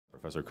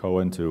Professor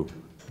Cohen to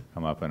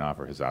come up and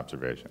offer his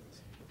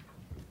observations.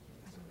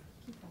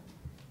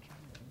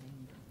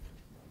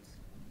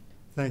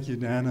 Thank you,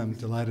 Dan. I'm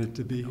delighted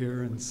to be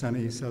here in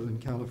sunny Southern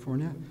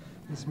California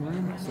this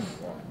morning.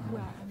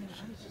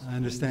 I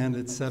understand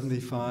it's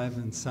 75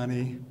 and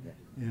sunny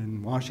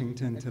in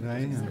Washington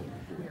today, and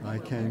I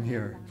came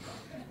here.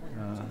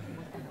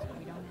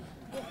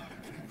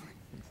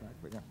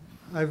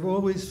 I've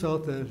always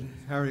felt that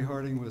Harry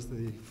Harding was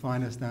the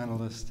finest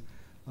analyst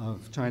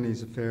of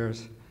Chinese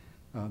affairs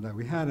that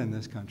we had in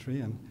this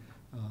country, and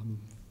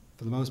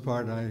for the most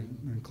part, I'm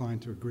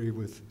inclined to agree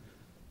with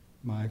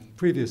my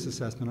previous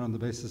assessment on the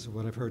basis of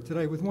what I've heard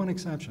today, with one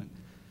exception.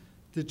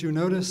 Did you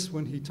notice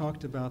when he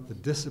talked about the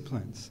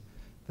disciplines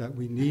that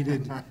we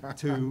needed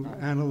to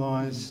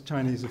analyze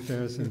Chinese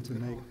affairs and to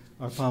make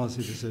our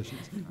policy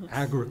decisions?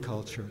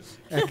 Agriculture,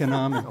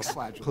 economics,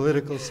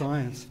 political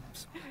science.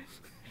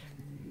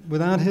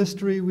 Without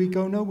history, we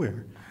go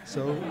nowhere.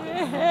 So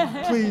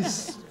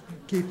please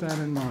keep that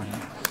in mind.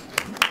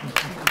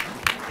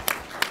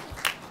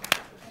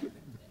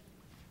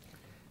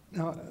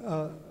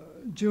 Now,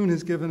 June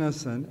has given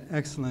us an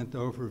excellent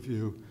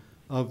overview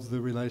of the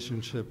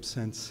relationship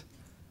since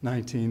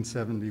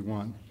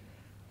 1971.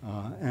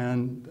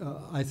 And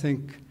I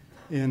think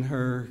in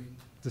her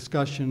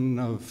discussion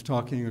of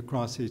talking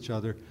across each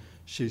other,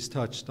 she's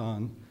touched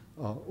on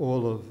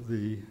all of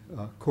the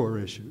core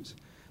issues.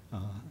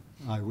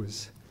 I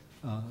was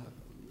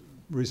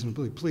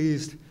reasonably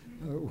pleased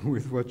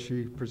with what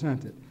she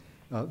presented.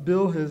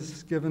 Bill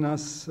has given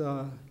us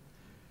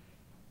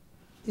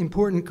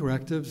important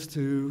correctives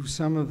to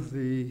some of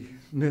the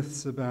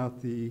myths about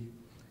the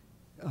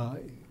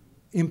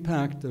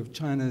impact of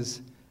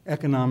China's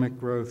economic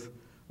growth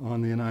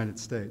on the United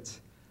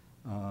States.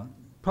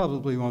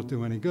 Probably won't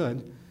do any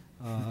good.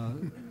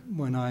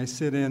 When I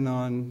sit in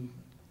on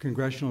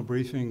congressional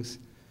briefings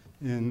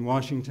in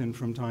Washington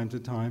from time to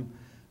time,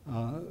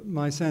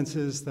 my sense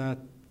is that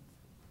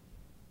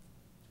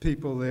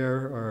people there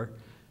are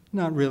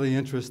not really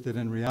interested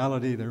in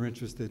reality. They're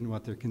interested in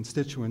what their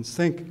constituents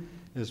think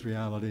is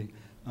reality,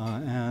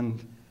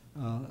 and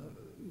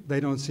they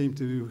don't seem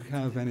to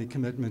have any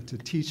commitment to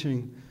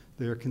teaching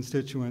their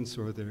constituents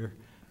or their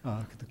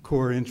the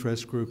core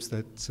interest groups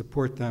that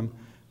support them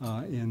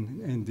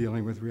in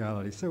dealing with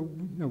reality. So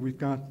we've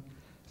got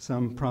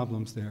some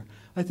problems there.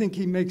 I think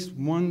he makes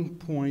one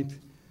point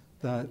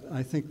that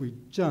I think we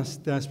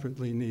just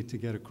desperately need to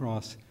get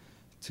across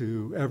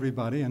to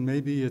everybody, and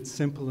maybe it's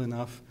simple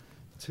enough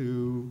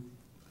to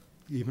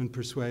even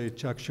persuade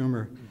Chuck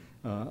Schumer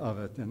of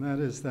it, and that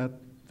is that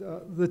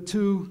the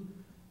two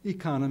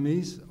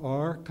economies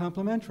are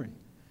complementary,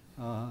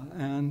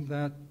 and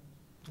that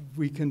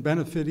we can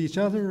benefit each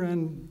other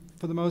and,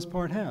 for the most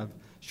part, have.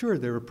 Sure,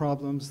 there are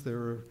problems. There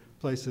are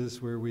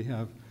places where we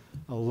have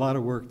a lot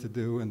of work to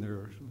do, and there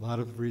are a lot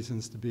of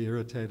reasons to be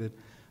irritated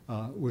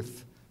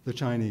with the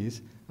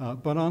Chinese.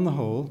 But on the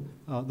whole,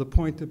 the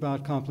point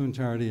about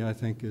complementarity, I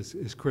think,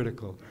 is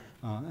critical,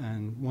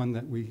 and one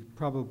that we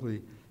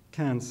probably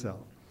can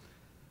sell.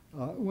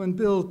 When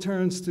Bill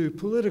turns to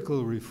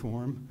political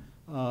reform,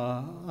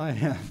 I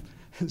have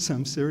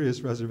some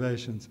serious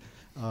reservations.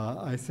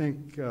 I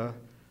think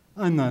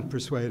I'm not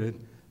persuaded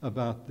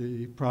about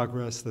the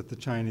progress that the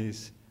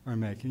Chinese are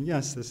making.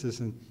 Yes, this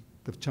isn't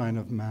the China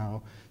of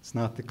Mao. It's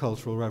not the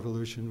Cultural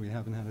Revolution. We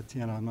haven't had a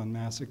Tiananmen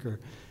massacre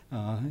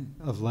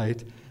of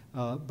late.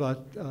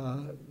 But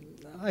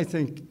I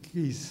think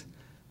he's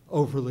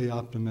overly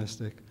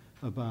optimistic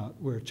about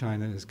where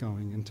China is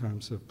going in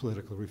terms of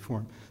political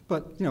reform.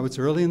 But it's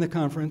early in the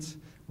conference.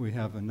 We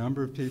have a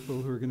number of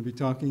people who are going to be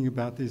talking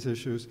about these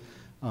issues.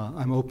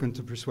 I'm open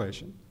to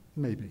persuasion,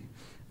 maybe.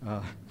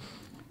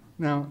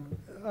 Now,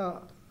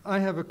 I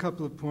have a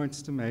couple of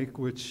points to make,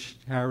 which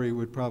Harry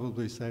would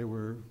probably say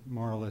were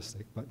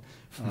moralistic, but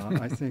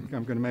I think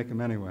I'm going to make them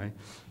anyway.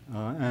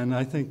 And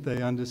I think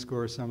they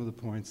underscore some of the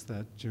points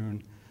that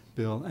June,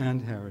 Bill,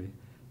 and Harry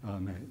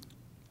made.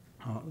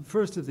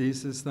 First of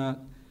these is that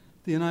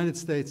the United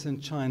States and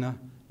China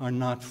are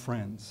not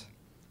friends.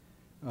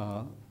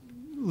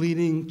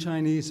 Leading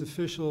Chinese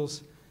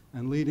officials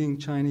and leading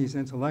Chinese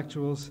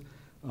intellectuals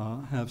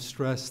have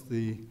stressed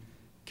the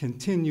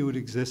continued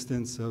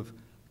existence of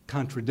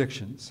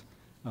contradictions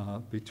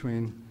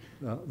between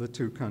the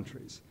two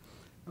countries.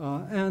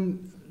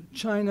 And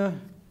China,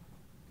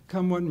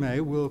 come what may,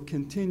 will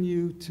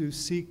continue to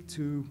seek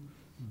to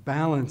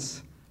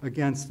balance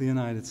against the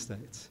United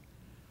States.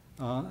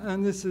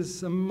 And this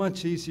is a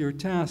much easier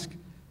task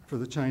for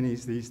the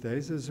Chinese these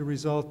days as a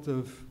result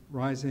of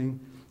rising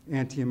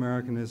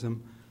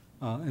anti-Americanism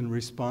in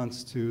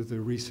response to the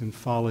recent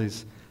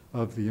follies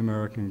of the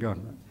American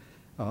government.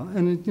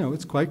 And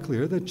it's quite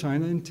clear that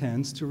China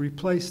intends to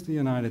replace the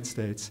United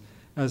States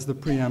as the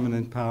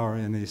preeminent power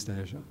in East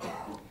Asia.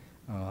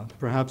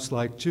 Perhaps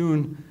like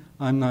June,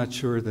 I'm not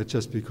sure that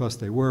just because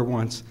they were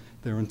once,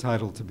 they're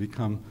entitled to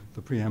become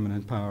the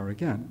preeminent power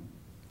again.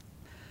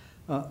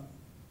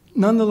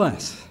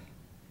 Nonetheless,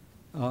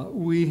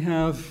 we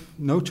have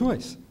no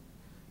choice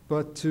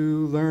but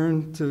to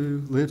learn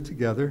to live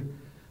together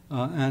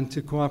and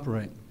to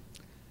cooperate.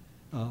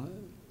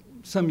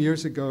 Some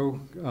years ago,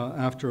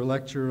 after a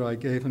lecture I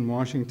gave in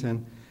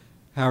Washington,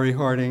 Harry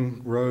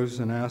Harding rose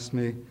and asked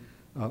me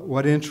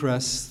what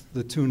interests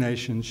the two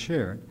nations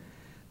shared.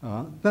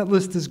 That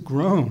list has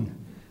grown,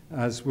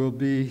 as will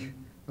be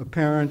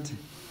apparent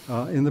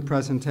in the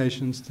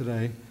presentations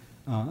today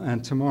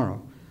and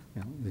tomorrow.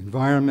 The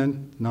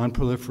environment,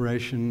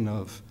 non-proliferation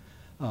of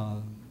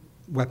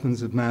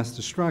weapons of mass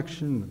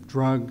destruction, of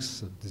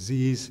drugs, of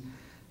disease,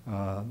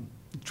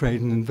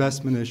 trade and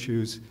investment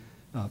issues,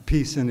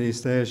 peace in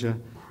East Asia,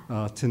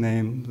 to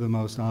name the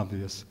most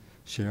obvious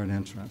shared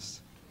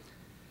interests.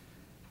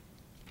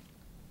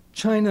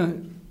 China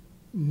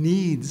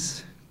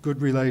needs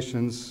good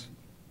relations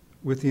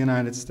with the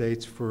United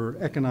States for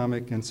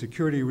economic and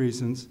security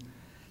reasons,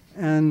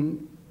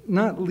 and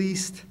not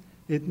least,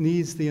 it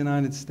needs the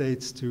United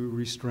States to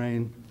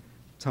restrain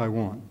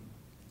Taiwan.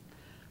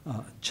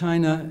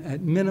 China,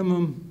 at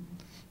minimum,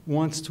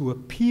 wants to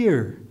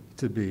appear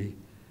to be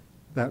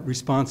that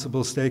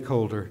responsible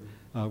stakeholder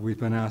we've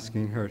been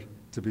asking her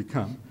to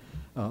become.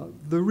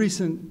 The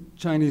recent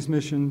Chinese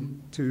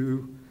mission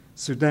to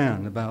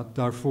Sudan about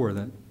Darfur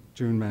that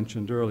June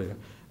mentioned earlier,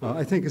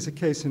 I think is a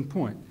case in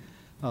point.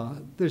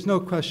 There's no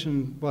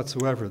question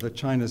whatsoever that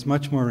China is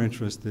much more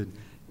interested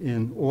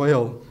in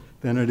oil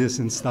than it is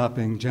in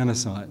stopping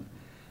genocide.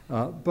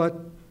 But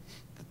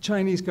the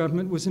Chinese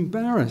government was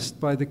embarrassed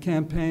by the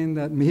campaign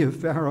that Mia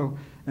Farrow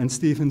and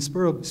Steven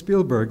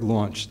Spielberg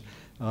launched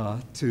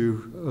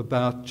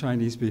about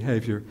Chinese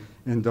behavior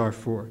in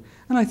Darfur.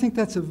 And I think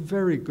that's a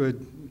very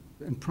good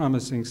and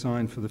promising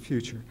sign for the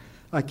future.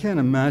 I can't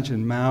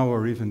imagine Mao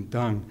or even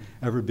Deng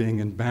ever being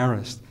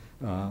embarrassed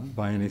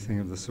by anything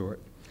of the sort.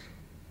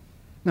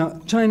 Now,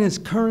 China's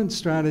current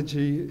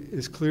strategy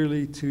is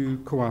clearly to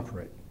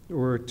cooperate,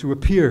 or to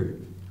appear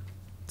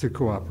to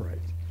cooperate.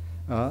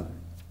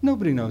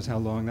 Nobody knows how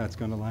long that's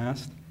going to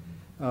last.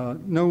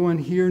 No one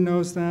here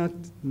knows that.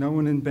 No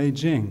one in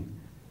Beijing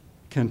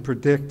can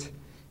predict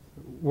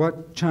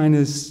what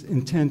China's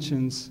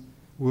intentions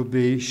will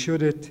be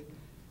should it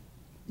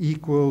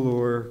equal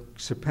or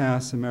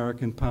surpass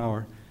American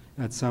power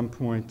at some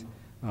point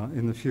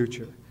in the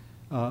future.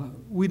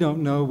 We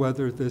don't know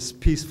whether this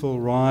peaceful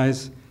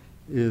rise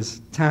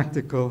is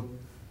tactical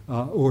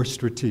or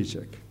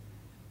strategic.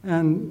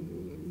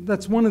 And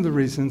that's one of the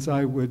reasons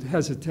I would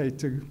hesitate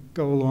to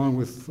go along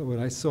with what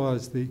I saw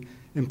as the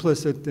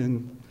implicit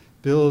in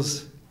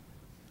Bill's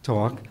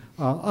talk.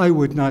 I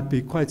would not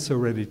be quite so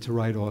ready to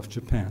write off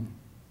Japan.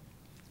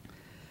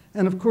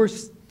 And of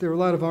course, there are a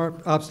lot of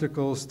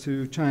obstacles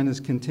to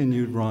China's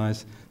continued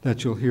rise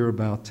that you'll hear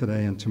about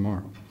today and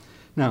tomorrow.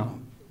 Now,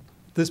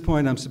 at this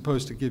point, I'm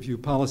supposed to give you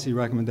policy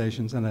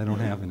recommendations, and I don't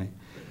have any.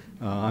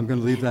 I'm going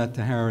to leave that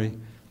to Harry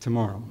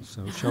tomorrow,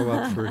 so show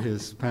up for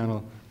his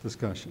panel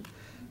discussion.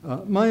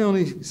 My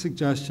only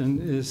suggestion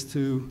is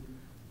to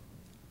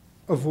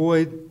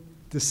avoid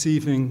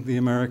deceiving the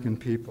American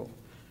people,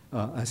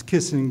 as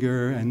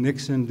Kissinger and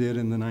Nixon did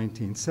in the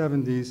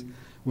 1970s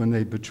when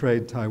they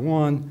betrayed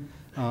Taiwan,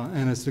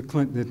 and as the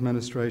Clinton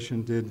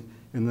administration did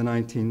in the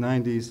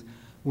 1990s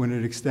when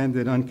it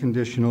extended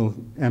unconditional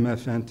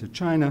MFN to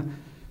China,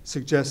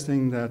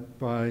 suggesting that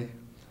by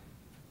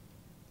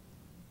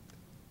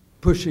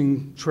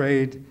pushing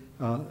trade,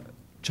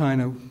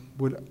 China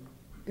would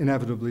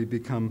inevitably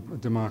become a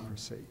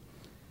democracy.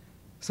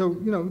 So,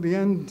 the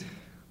end,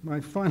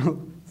 my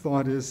final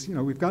thought is,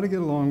 we've got to get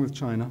along with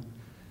China,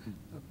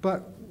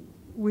 but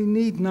we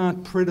need not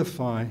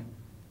prettify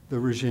the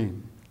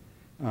regime.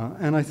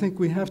 And I think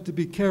we have to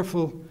be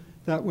careful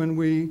that when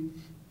we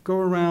go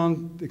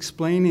around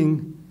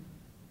explaining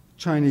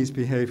Chinese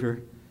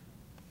behavior,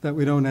 that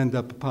we don't end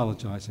up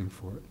apologizing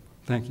for it.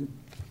 Thank you.